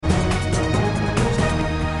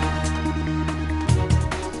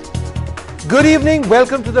Good evening,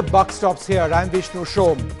 welcome to the Buck Stops Here. I'm Vishnu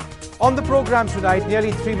Shom. On the program tonight,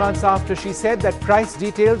 nearly 3 months after she said that price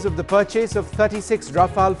details of the purchase of 36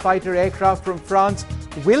 Rafale fighter aircraft from France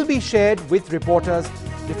will be shared with reporters,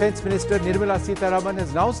 Defence Minister Nirmala Sitharaman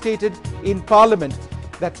has now stated in Parliament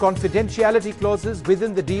that confidentiality clauses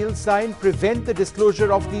within the deal signed prevent the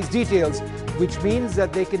disclosure of these details, which means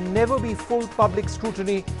that there can never be full public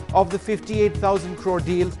scrutiny of the 58,000 crore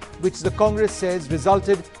deal, which the Congress says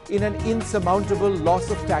resulted in an insurmountable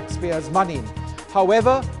loss of taxpayers' money.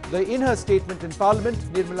 However, in her statement in Parliament,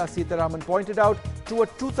 Nirmala Sitharaman pointed out to a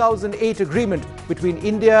 2008 agreement between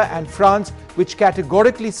India and France, which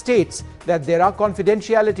categorically states that there are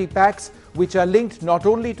confidentiality pacts which are linked not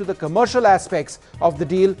only to the commercial aspects of the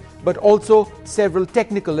deal, but also several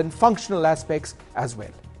technical and functional aspects as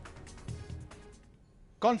well.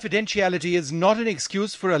 Confidentiality is not an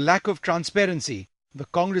excuse for a lack of transparency. The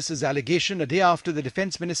Congress's allegation a day after the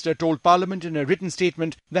Defence Minister told Parliament in a written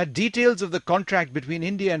statement that details of the contract between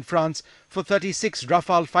India and France for 36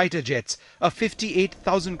 Rafale fighter jets, a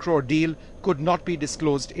 58,000 crore deal, could not be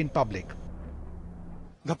disclosed in public.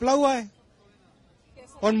 घपला हुआ है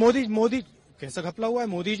और मोदी कैसा घपला हुआ है?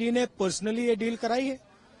 मोदी जी ने personally ये डील कराई है.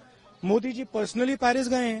 मोदी जी पर्सनली पेरिस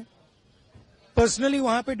गए हैं, पर्सनली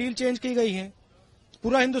वहां पे डील चेंज की गई है.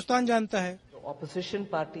 पूरा हिंदुस्तान जानता है. Opposition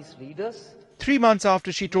parties' leaders. 3 months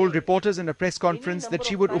after she told reporters in a press conference that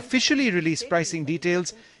she would officially release pricing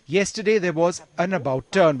details, yesterday there was an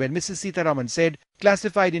about turn when Mrs. Sitharaman said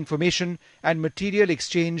classified information and material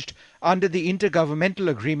exchanged under the intergovernmental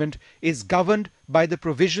agreement is governed by the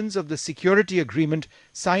provisions of the security agreement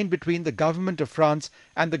signed between the government of France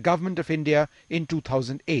and the government of India in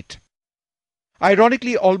 2008.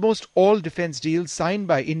 Ironically, almost all defence deals signed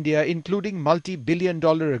by India, including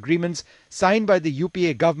multi-billion-dollar agreements signed by the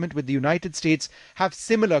UPA government with the United States, have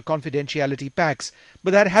similar confidentiality pacts,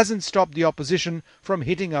 but that hasn't stopped the opposition from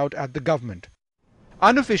hitting out at the government.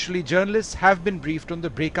 Unofficially, journalists have been briefed on the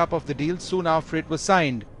breakup of the deal soon after it was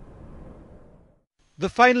signed. The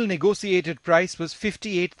final negotiated price was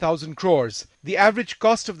 58,000 crores. The average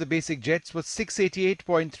cost of the basic jets was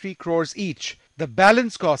 688.3 crores each. The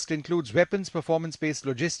balance cost includes weapons, performance-based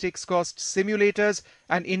logistics costs, simulators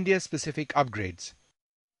and India-specific upgrades.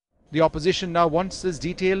 The opposition now wants this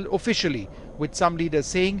detail officially, with some leaders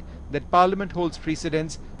saying that Parliament holds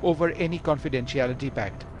precedence over any confidentiality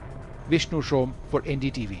pact. Vishnu Shom for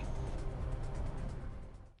NDTV.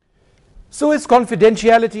 So is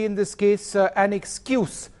confidentiality in this case an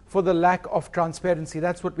excuse for the lack of transparency?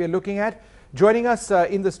 That's what we're looking at. Joining us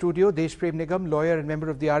in the studio, Deshprem Nigam, lawyer and member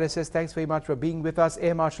of the RSS. Thanks very much for being with us.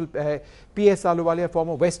 Air Marshal P.S. Ahluwalia,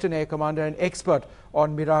 former Western Air Commander and expert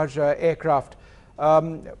on Mirage aircraft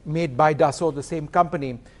made by Dassault, the same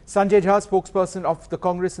company. Sanjay Jha, spokesperson of the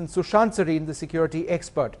Congress, and Sushant Sareen, the security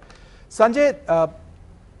expert. Sanjay,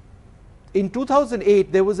 in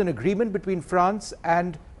 2008, there was an agreement between France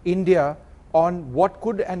and India on what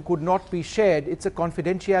could and could not be shared. It's a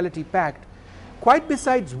confidentiality pact. Quite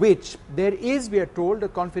besides which, there is, we are told, a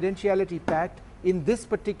confidentiality pact in this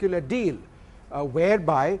particular deal,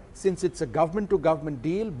 whereby, since it's a government-to-government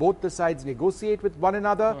deal, both the sides negotiate with one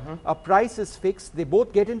another, a price is fixed, they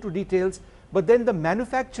both get into details, but then the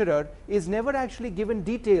manufacturer is never actually given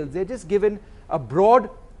details. They're just given a broad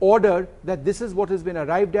order that this is what has been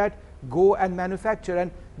arrived at, go and manufacture. And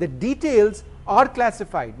the details are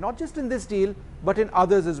classified, not just in this deal, but in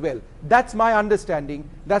others as well. That's my understanding.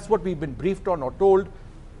 That's what we've been briefed on or told.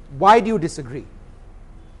 Why do you disagree?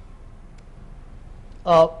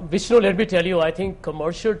 Vishnu, let me tell you, I think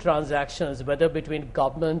commercial transactions, whether between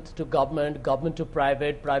government to government, government to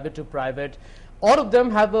private, private to private, all of them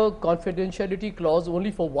have a confidentiality clause only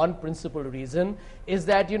for one principal reason, is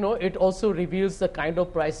that, it also reveals the kind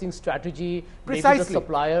of pricing strategy maybe the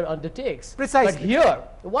supplier undertakes. Precisely. But here,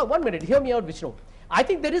 one minute, hear me out, Vishnu. I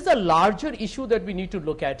think there is a larger issue that we need to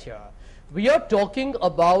look at here. We are talking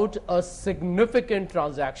about a significant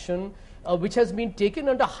transaction which has been taken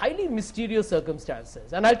under highly mysterious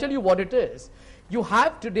circumstances. And I'll tell you what it is. You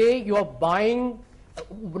have today, you are buying,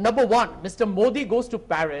 number one, Mr. Modi goes to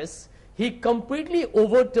Paris. He completely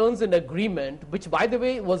overturns an agreement, which, by the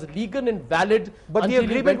way, was legal and valid. But the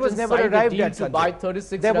agreement was never arrived at, to buy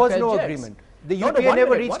 36 There was no jets. agreement. The UPA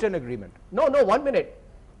never reached an agreement. No, 1 minute.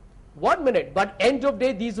 1 minute, but end of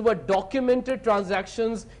day, these were documented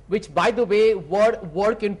transactions, which, by the way, were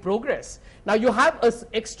work in progress. Now, you have an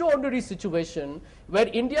extraordinary situation where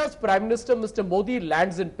India's Prime Minister, Mr. Modi,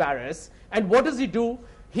 lands in Paris, and what does he do?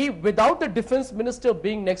 He, without the defense minister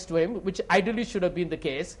being next to him, which ideally should have been the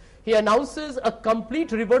case, he announces a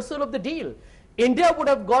complete reversal of the deal. India would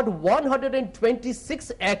have got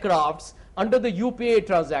 126 aircrafts under the UPA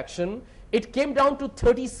transaction. it came down to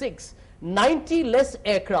 36. 90 less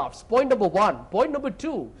aircrafts, point number one. Point number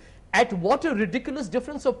two, at what a ridiculous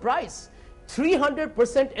difference of price. 300%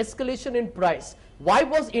 escalation in price. Why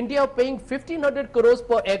was India paying 1,500 crores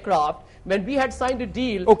per aircraft when we had signed a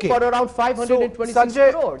deal for around 526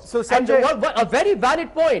 crores? So Sanjay, and a very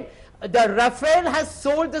valid point. The Rafale has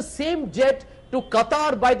sold the same jet to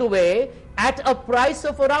Qatar, by the way, at a price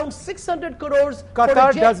of around 600 crores.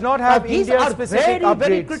 Qatar does not have India-specific upgrades. These are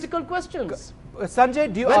very critical questions. Sanjay,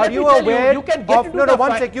 are you aware of,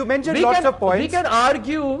 one sec, you mentioned lots of points. We can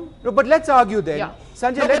argue. No, but let's argue then. Yeah.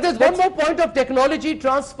 Sanjay, but there's one more point of technology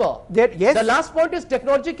transfer. Yes. The last point is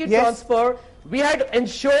technology transfer. We had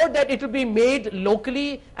ensured that it will be made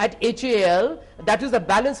locally at HAL. That is the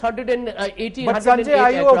balance 180. But Sanjay,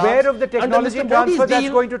 are you aware of the technology transfer that's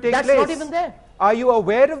going to take place? That's not even there. Are you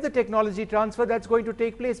aware of the technology transfer that's going to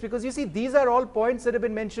take place? Because you see, these are all points that have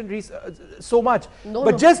been mentioned so much.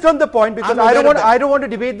 Just on the point, because I don't want to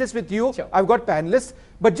debate this with you. Sure. I've got panelists.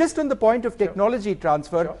 But just on the point of technology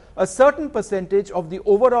transfer, a certain percentage of the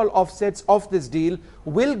overall offsets of this deal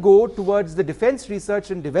will go towards the Defence Research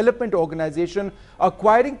and Development Organization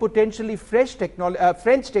acquiring potentially French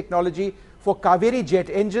technology for Kaveri jet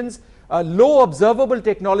engines. Low observable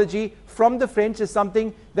technology from the French is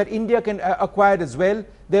something that India can acquire as well.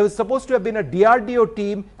 There was supposed to have been a DRDO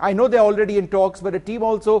team. I know they're already in talks, but a team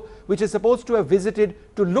also which is supposed to have visited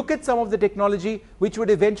to look at some of the technology which would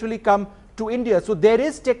eventually come to India. So there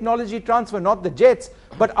is technology transfer, not the jets,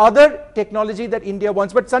 but other technology that India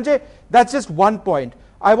wants. But Sanjay, that's just one point.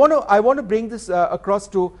 I want to bring this across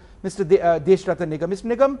to Mr. Deshratan Nigam.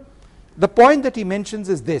 Mr. Nigam, the point that he mentions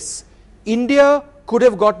is this: India could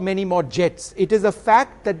have got many more jets. It is a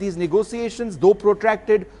fact that these negotiations, though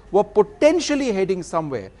protracted, were potentially heading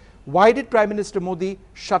somewhere. Why did Prime Minister Modi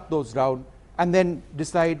shut those down and then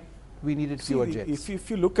decide we needed fewer jets? If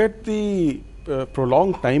you look at the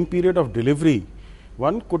prolonged time period of delivery,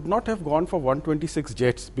 one could not have gone for 126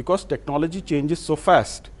 jets because technology changes so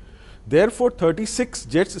fast. Therefore, 36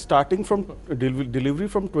 jets starting from delivery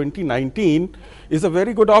from 2019 is a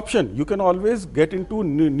very good option. You can always get into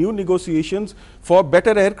new negotiations for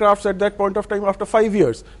better aircrafts at that point of time after 5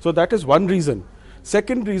 years. So that is one reason.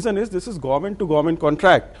 Second reason is this is government to government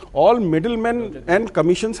contract. All middlemen and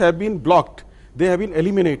commissions have been blocked. They have been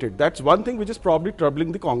eliminated. That's one thing which is probably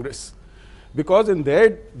troubling the Congress. Because in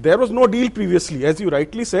there was no deal previously. As you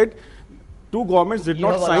rightly said, two governments did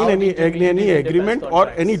not sign any agreement or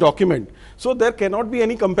any document. So there cannot be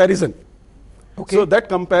any comparison. Okay. So that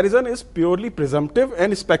comparison is purely presumptive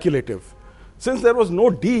and speculative. Since there was no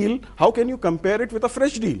deal, how can you compare it with a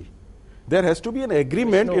fresh deal? There has to be an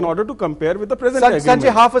agreement in order to compare with the present agreement.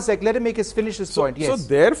 Sanjay, half a sec. Let him finish his point. Yes. So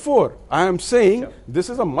therefore, I am saying this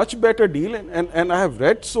is a much better deal, and I have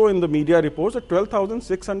read so in the media reports that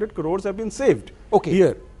 12,600 crores have been saved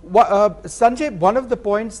here. Sanjay, one of the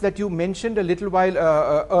points that you mentioned a little while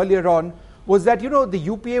earlier on was that, the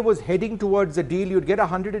UPA was heading towards a deal. You'd get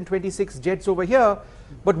 126 jets over here.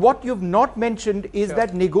 But what you've not mentioned is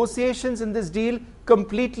that negotiations in this deal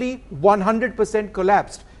completely 100%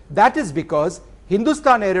 collapsed. That is because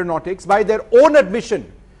Hindustan Aeronautics, by their own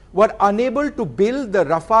admission, were unable to build the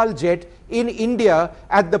Rafale jet in India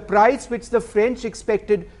at the price which the French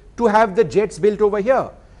expected to have the jets built over here.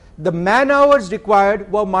 The man hours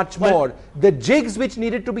required were much more. The jigs which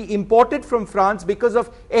needed to be imported from France because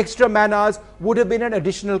of extra man hours would have been an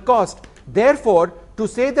additional cost. Therefore, to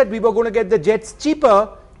say that we were going to get the jets cheaper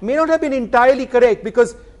may not have been entirely correct,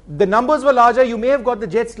 because the numbers were larger. You may have got the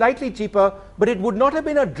jets slightly cheaper, but it would not have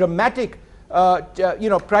been a dramatic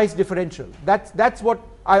price differential. That's what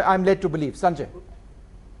I'm led to believe. Sanjay.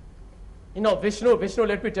 Vishnu,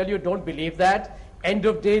 let me tell you, don't believe that. End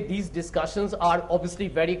of day, these discussions are obviously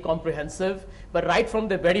very comprehensive, but right from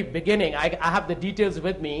the very beginning, I have the details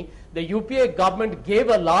with me. The UPA government gave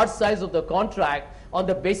a large size of the contract on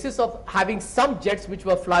the basis of having some jets which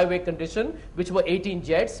were flyaway condition, which were 18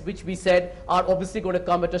 jets, which we said are obviously going to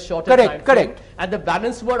come at a shorter time frame. And the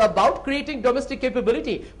balance were about creating domestic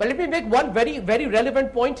capability. But let me make one very, very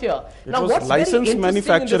relevant point here. Now, what's very interesting in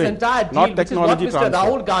this entire deal, which is what Mr.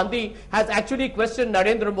 Rahul Gandhi has actually questioned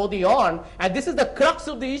Narendra Modi on, and this is the crux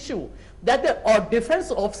of the issue, that the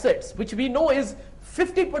defense offsets, which we know is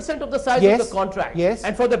 50% of the size of the contract.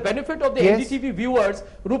 And for the benefit of the NDTV viewers,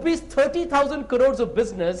 rupees 30,000 crores of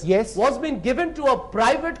business was being given to a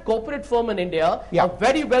private corporate firm in India, a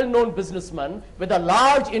very well-known businessman with a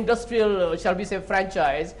large industrial, shall we say,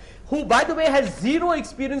 franchise, who, by the way, has zero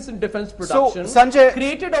experience in defense production, Sanjay,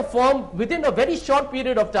 created a firm within a very short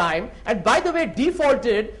period of time, and by the way,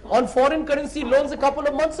 defaulted on foreign currency loans a couple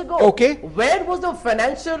of months ago. Okay. Where was the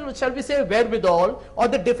financial, shall we say, wherewithal or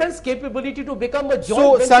the defense capability to become a joint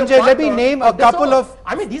so venture Sanjay, let me partner name a this couple all? of.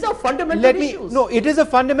 I mean, these are fundamental issues. No, it is a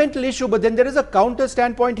fundamental issue, but then there is a counter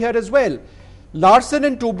standpoint here as well. Larsen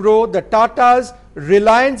and Toubro, the Tatas,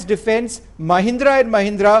 Reliance Defence, Mahindra and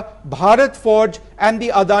Mahindra, Bharat Forge and the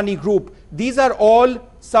Adani Group. These are all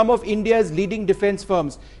some of India's leading defence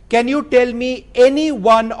firms. Can you tell me any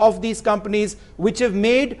one of these companies which have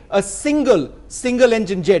made a single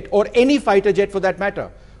engine jet or any fighter jet for that matter?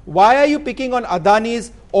 Why are you picking on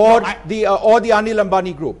Adani's or the Anil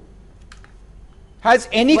Ambani Group? Has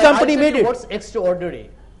any company made it? What's extraordinary?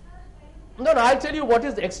 No, I'll tell you what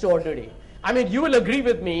is extraordinary. I mean, you will agree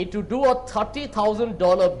with me, to do a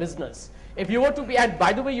 $30,000 business. If you were to be, and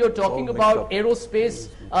by the way, you're talking about aerospace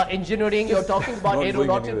engineering, you're talking about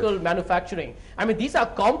aeronautical manufacturing. I mean, these are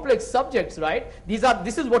complex subjects, right?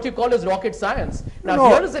 This is what you call as rocket science. Now,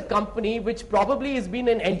 here is a company which probably has been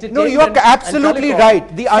in entertainment. No, you are absolutely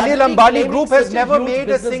right. The Anil Ambani Group has never made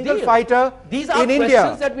a single fighter in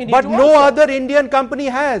India. But no other Indian company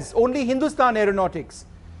has, only Hindustan Aeronautics.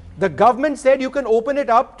 The government said you can open it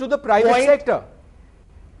up to the private sector.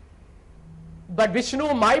 But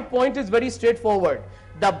Vishnu, my point is very straightforward.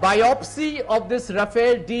 The biopsy of this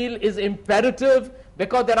Rafale deal is imperative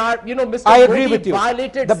because there are, Mr. I agree Modi with you.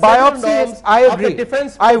 Violated the biopsy is, I agree.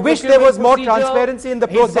 I wish there was more transparency in the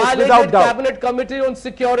process, without doubt. Cabinet Committee on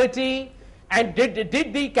Security. And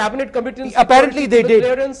did the Cabinet Committee? Apparently they did.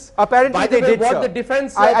 Apparently they did, what sir. the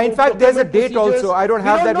defense in fact, there's a date also. I don't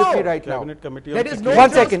have that with me right now. There is no 1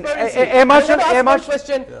 second.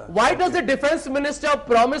 Question. Why does the defense minister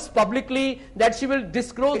promise publicly that she will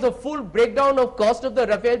disclose the full breakdown of cost of the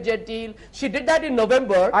Rafale jet deal? She did that in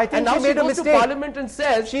November. I think and now she made a goes mistake. to Parliament and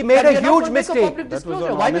says she made a huge mistake.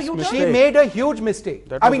 Why do you She made a huge mistake.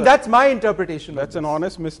 I mean, that's my interpretation. That's an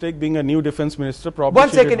honest mistake. Being a new defense minister, probably. 1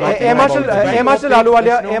 second. Marshal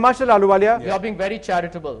Ahluwalia. You are being very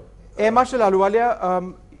charitable. Marshal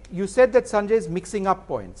Ahluwalia, you said that Sanjay is mixing up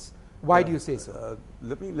points. Why do you say so?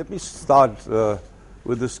 Let me start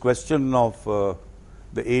with this question of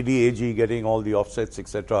the ADAG getting all the offsets,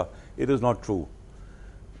 etc. It is not true.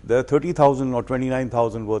 There are 30,000 or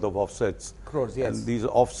 29,000 worth of offsets. Crores, yes. And these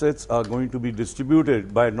offsets are going to be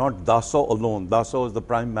distributed by not Dassault alone. Dassault is the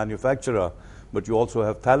prime manufacturer. But you also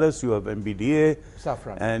have Thales, you have MBDA,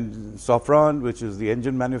 and Safran, which is the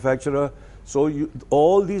engine manufacturer. So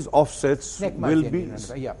all these offsets will be,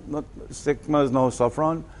 not SECMA is now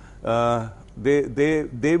Safran,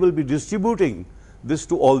 they will be distributing this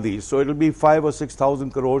to all these. So it will be 5,000 or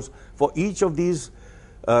 6,000 crores for each of these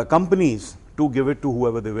companies to give it to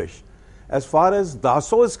whoever they wish. As far as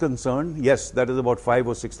Dassault is concerned, yes, that is about 5,000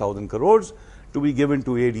 or 6,000 crores to be given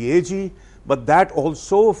to ADAG. But that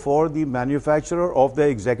also for the manufacturer of the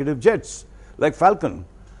executive jets, like Falcon.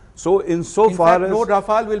 So insofar as no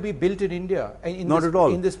Rafale will be built in India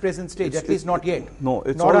in this present stage, at least not yet. No,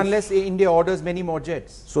 it's not unless India orders many more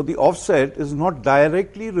jets. So the offset is not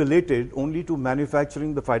directly related only to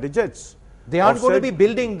manufacturing the fighter jets. They aren't going to be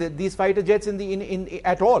building these fighter jets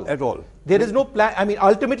at all. At all. There is no plan. I mean,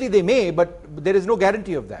 ultimately they may, but there is no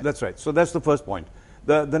guarantee of that. That's right. So that's the first point.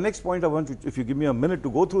 The next point I want to, if you give me a minute to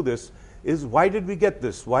go through this, is why did we get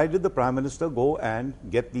this? Why did the Prime Minister go and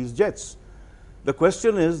get these jets? The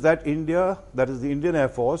question is that India, that is the Indian Air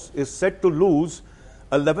Force, is set to lose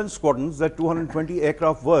 11 squadrons, that 220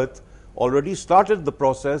 aircraft worth, already started the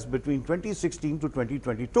process between 2016 to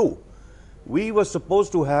 2022. We were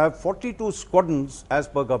supposed to have 42 squadrons as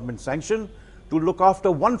per government sanction to look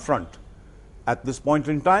after one front. At this point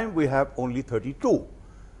in time, we have only 32.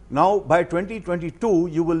 Now, by 2022,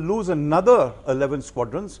 you will lose another 11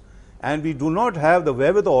 squadrons, and we do not have the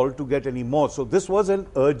wherewithal to get any more. So this was an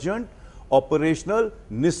urgent operational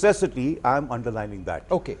necessity. I am underlining that.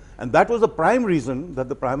 Okay. And that was the prime reason that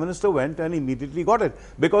the Prime Minister went and immediately got it.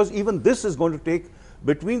 Because even this is going to take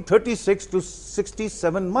between 36 to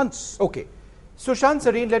 67 months. Okay. Sushant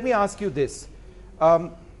Sareen, let me ask you this.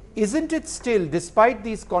 Isn't it still, despite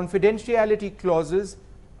these confidentiality clauses,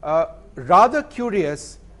 rather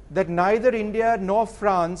curious that neither India nor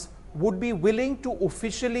France would be willing to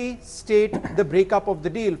officially state the breakup of the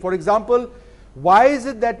deal? For example, why is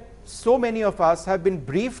it that so many of us have been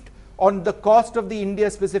briefed on the cost of the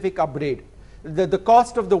India-specific upgrade, the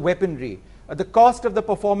cost of the weaponry, the cost of the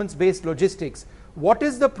performance-based logistics? What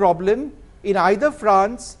is the problem in either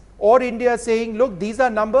France or India saying, look, these are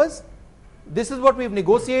numbers, this is what we've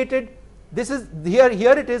negotiated, this is here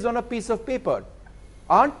it is on a piece of paper?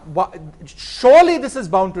 Surely this is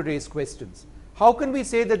bound to raise questions. How can we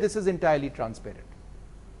say that this is entirely transparent?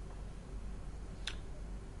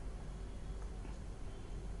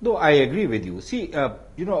 No, I agree with you. See,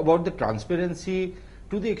 about the transparency,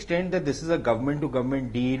 to the extent that this is a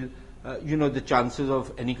government-to-government deal, the chances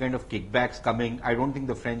of any kind of kickbacks coming, I don't think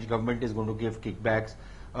the French government is going to give kickbacks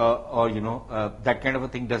or that kind of a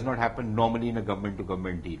thing does not happen normally in a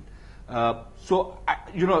government-to-government deal.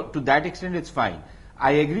 To that extent, it's fine.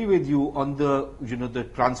 I agree with you on the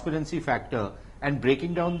transparency factor and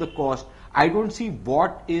breaking down the cost. I don't see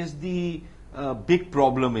what is the big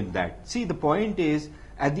problem in that. See, the point is,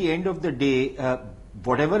 at the end of the day,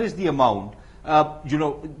 whatever is the amount,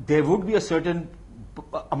 there would be a certain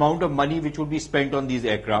amount of money which would be spent on these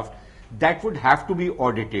aircraft. That would have to be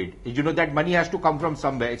audited. That money has to come from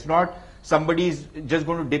somewhere. It's not somebody's just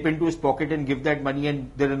going to dip into his pocket and give that money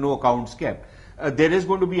and there are no accounts kept. There is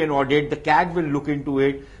going to be an audit. The CAG will look into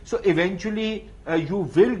it. So eventually, you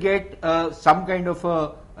will get some kind of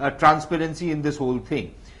a transparency in this whole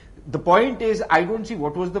thing. The point is, I don't see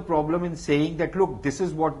what was the problem in saying that, look, this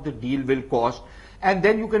is what the deal will cost. And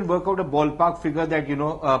then you can work out a ballpark figure that,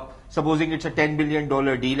 supposing it's a $10 billion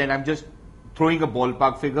deal, and I'm just throwing a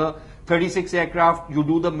ballpark figure, 36 aircraft, you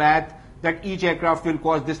do the math, that each aircraft will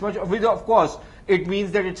cost this much. Of course, it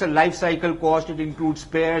means that it's a life cycle cost, it includes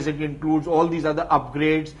spares, it includes all these other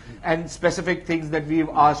upgrades and specific things that we've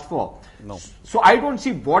asked for. No. So I don't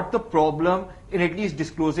see what the problem in at least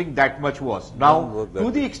disclosing that much was. Now,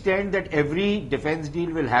 to the extent that every defense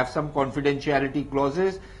deal will have some confidentiality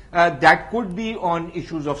clauses, that could be on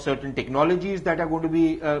issues of certain technologies that are going to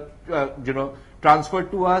be, transferred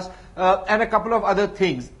to us, and a couple of other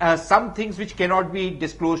things. Some things which cannot be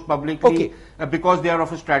disclosed publicly because they are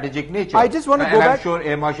of a strategic nature. I just want to go back. I'm sure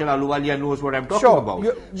Air Marshal Ahluwalia knows what I'm talking about.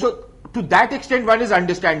 So, to that extent, one is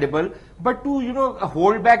understandable, but to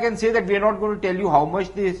hold back and say that we are not going to tell you how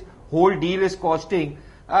much this whole deal is costing,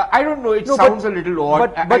 I don't know. It sounds a little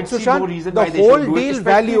odd. But I see Sushant, no reason the why they whole should do deal it,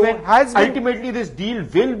 value when has been, ultimately this deal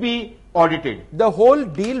will be audited. The whole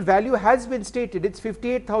deal value has been stated. It's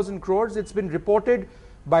 58,000 crores. It's been reported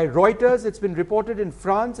by Reuters. It's been reported in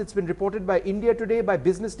France. It's been reported by India Today, by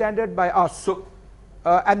Business Standard, by us. So,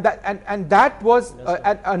 and that was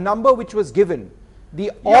a number which was given. The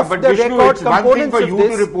but Vishnu, off-the-record it's one thing components for of you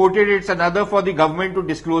this. to report it. It's another for the government to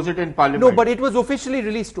disclose it in Parliament. No, but it was officially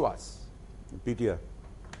released to us. PTR.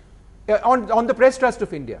 On the Press Trust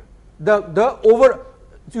of India.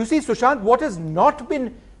 You see, Sushant, what has not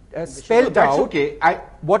been spelled out. Okay.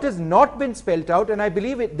 What has not been spelled out, and I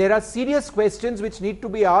believe there are serious questions which need to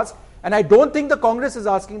be asked, and I don't think the Congress is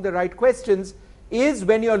asking the right questions, is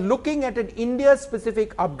when you're looking at an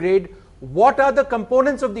India-specific upgrade, what are the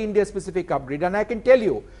components of the India-specific upgrade? And I can tell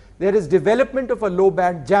you, there is development of a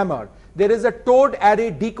low-band jammer. There is a towed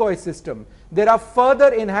array decoy system. There are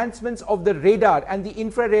further enhancements of the radar and the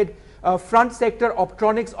infrared front sector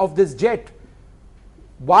optronics of this jet.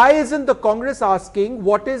 Why isn't the Congress asking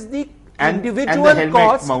what is the individual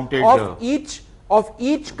cost of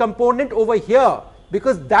each component over here?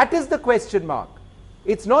 Because that is the question mark.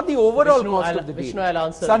 It's not the overall cost of the deal. Vishnu, I'll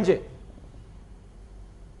answer. Sanjay.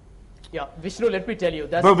 Yeah, Vishnu, let me tell you.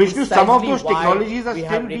 That's but Vishnu, some of those technologies are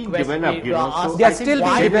still being developed. So they are still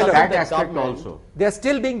being developed. That aspect also. They are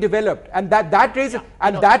still being developed, and that raises,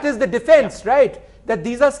 that is the defense, right? That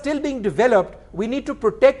these are still being developed. We need to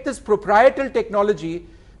protect this proprietary technology.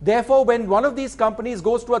 Therefore, when one of these companies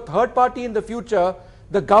goes to a third party in the future,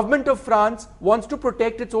 the government of France wants to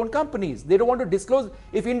protect its own companies. They don't want to disclose.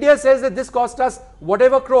 If India says that this cost us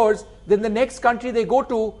whatever crores, then the next country they go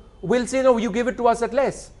to will say, no, you give it to us at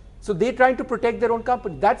less. So they're trying to protect their own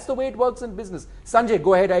company. That's the way it works in business. Sanjay,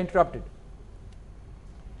 go ahead. I interrupted.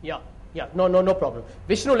 Yeah, no problem.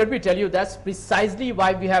 Vishnu, let me tell you, that's precisely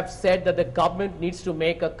why we have said that the government needs to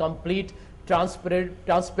make a complete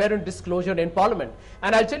transparent disclosure in Parliament.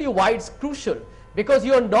 And I'll tell you why it's crucial. Because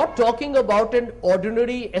you are not talking about an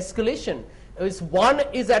ordinary escalation. One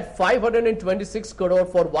is at 526 crore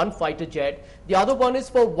for one fighter jet. The other one is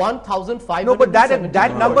for 1,570 No, but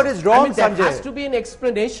that number is wrong, there Sanjay. has to be an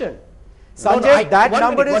explanation. Sanjay, that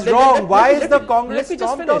number is wrong. Why is the Congress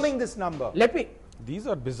tom-tomming this number? These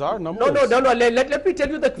are bizarre numbers. No. Let me tell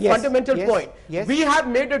you the fundamental point. Yes. We have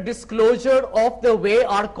made a disclosure of the way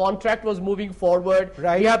our contract was moving forward.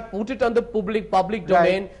 Right. We have put it on the public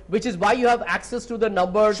domain, which is why you have access to the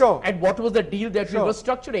numbers and what was the deal that we were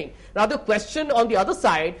structuring. Now the question on the other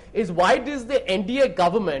side is, why does the NDA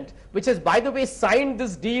government which has, by the way, signed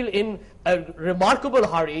this deal in a remarkable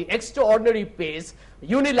hurry, extraordinary pace,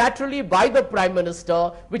 unilaterally by the Prime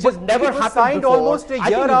Minister, which has never happened signed before. almost a I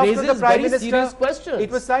year think after the raises Prime very Minister. serious questions.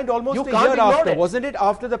 It was signed almost You a can't year ignore after, it. wasn't it?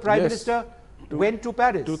 After the Prime Yes. Minister went to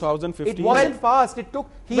Paris. 2015. It wasn't fast. It took.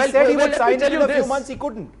 He Well, said he well, would let me sign tell it in you a few this. months. He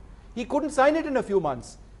couldn't. He couldn't sign it in a few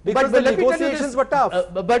months because the let me tell you negotiations this, were tough.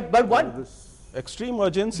 But what? Extreme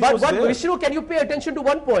urgency But was what, there. Vishnu, can you pay attention to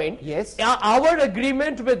one point? Yes. Our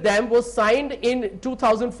agreement with them was signed in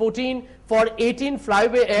 2014 for 18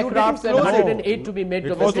 flyaway aircrafts and close it. 108 to be made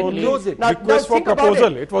It was domestically. only Now request for think about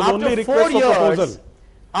proposal. it. It was After only 4 request for years, proposal.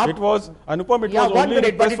 It was, Anupam, it yeah, was 1 only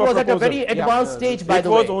minute, but request it for was at a proposal. very advanced stage, by It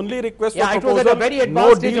the was way. only request Yeah, for it was at proposal. a very No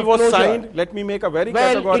advanced stage deal of was closure. signed. Let me make a very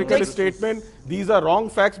Well, it categorical takes- statement. These are wrong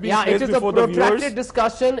facts being Yeah, it placed is a before the protracted viewers.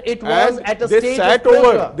 discussion. It was And at a they stage sat of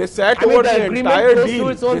closure. They sat I mean, over the the agreement entire goes deal. through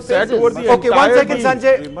its own They sat phases. over the Okay, one entire second, deal.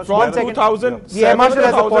 Sanjay. From One second. 2007 Yeah, Marshal to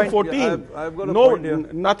has a point. 2014. Yeah, I've got a No, point here.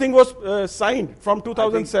 nothing was signed from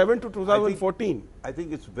 2007 to 2014. I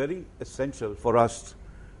think it's very essential for us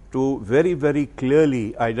to very, very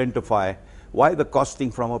clearly identify why the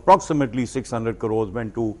costing from approximately 600 crores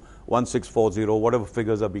went to 1640, whatever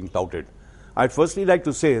figures are being touted. I'd firstly like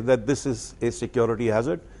to say that this is a security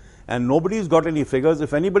hazard and nobody's got any figures.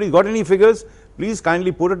 If anybody's got any figures, please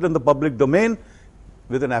kindly put it in the public domain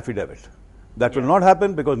with an affidavit. That will not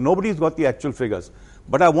happen because nobody's got the actual figures.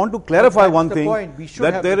 But I want to clarify one thing. We should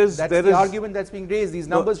that have there is, that's there the is, argument that's being raised. These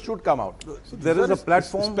numbers should come out. there is a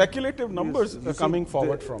platform. Speculative numbers You are see, coming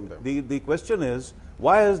forward from them. The question is,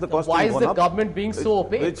 why has the costing Why is gone the up? government being so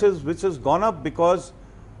opaque? Which has gone up because,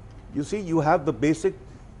 you see, you have the basic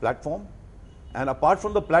platform, and apart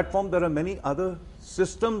from the platform, there are many other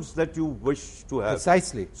systems that you wish to have.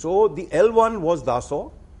 Precisely. So the L1 was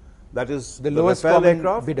Dassault, that is The lowest Rafale common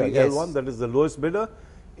aircraft, bidder, the yes. L1, that is the lowest bidder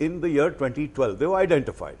in the year 2012. They were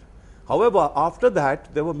identified. However, after that,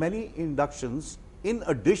 there were many inductions in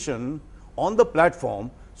addition on the platform.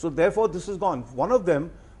 So therefore, this is gone. One of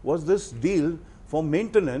them was this deal for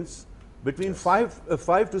maintenance between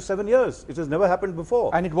 5 to 7 years. It has never happened before.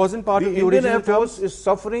 And it wasn't part of the Indian original Air Force terms? is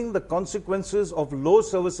suffering the consequences of low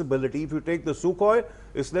serviceability. If you take the Sukhoi,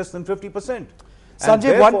 it's less than 50%. And Sanjay,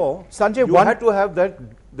 therefore, Sanjay, you one- had to have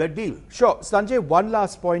that deal. Sure. Sanjay, one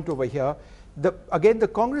last point over here. Again, the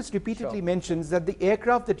Congress repeatedly mentions that the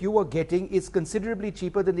aircraft that you are getting is considerably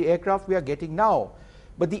cheaper than the aircraft we are getting now.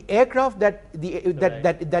 But the aircraft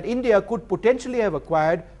that India could potentially have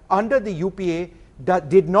acquired under the UPA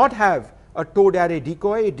did not have a towed array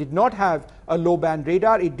decoy, it did not have a low band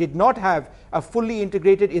radar, it did not have a fully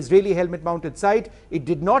integrated Israeli helmet mounted sight, it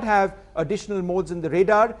did not have additional modes in the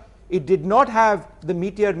radar, it did not have the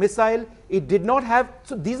Meteor missile, it did not have,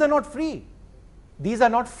 so these are not free. These are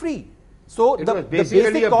not free. So It the was basically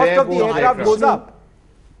basic a cost of the bare-bones aircraft aircraft. goes up.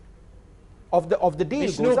 Of the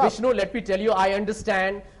deal goes up. Vishnu, let me tell you, I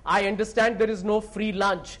understand there is no free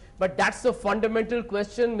lunch. But that's the fundamental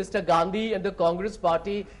question Mr. Gandhi and the Congress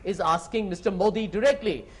party is asking Mr. Modi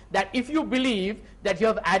directly. That if you believe that you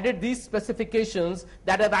have added these specifications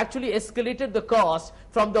that have actually escalated the cost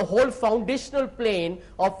from the whole foundational plane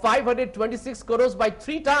of 526 crores by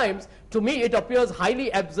 3 times, to me it appears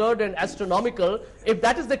highly absurd and astronomical. If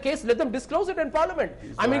that is the case, let them disclose it in Parliament.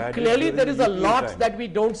 I mean, added clearly during there is the a UPA lot time. that we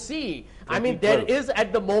don't see. I mean, there 2012. is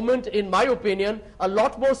at the moment, in my opinion, a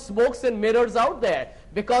lot more smokes and mirrors out there.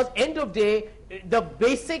 Because end of day, the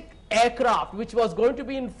basic aircraft, which was going to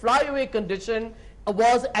be in flyaway condition,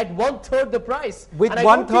 was at 1/3 the price. With And I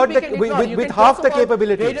don't think 1/3 we the- can with- ignore. with- You with can half talk the about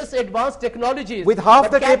capabilities. various advanced technologies. With half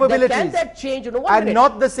But the capabilities. Can that change? You know, one And minute.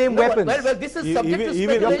 not the same No, weapons. Well, this is E- subject to even-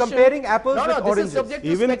 speculation. You're comparing apples no, with this oranges. is subject to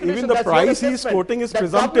Even speculation. the That's your price he's assessment. quoting is The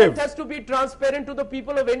presumptive. government has to be transparent to the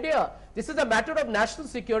people of India. This is a matter of national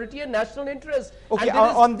security and national interest. Okay, And there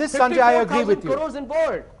is on this, Sanjay, I agree with 54,000 you. crores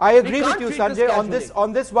involved. I We agree with can't you, treat Sanjay, casually.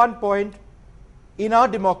 on this one point. In our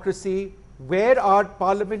democracy, where our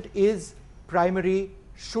parliament is primary,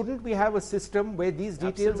 shouldn't we have a system where these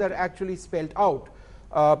details are actually spelled out?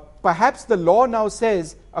 Perhaps the law now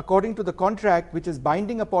says, according to the contract, which is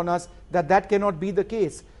binding upon us, that cannot be the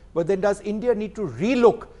case. But then does India need to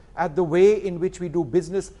relook at the way in which we do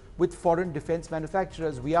business with foreign defense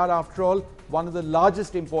manufacturers? We are, after all, one of the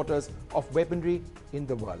largest importers of weaponry in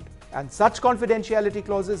the world. And such confidentiality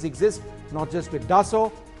clauses exist not just with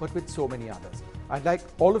Dassault, but with so many others. I'd like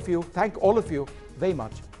thank all of you very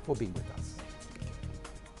much for being with us.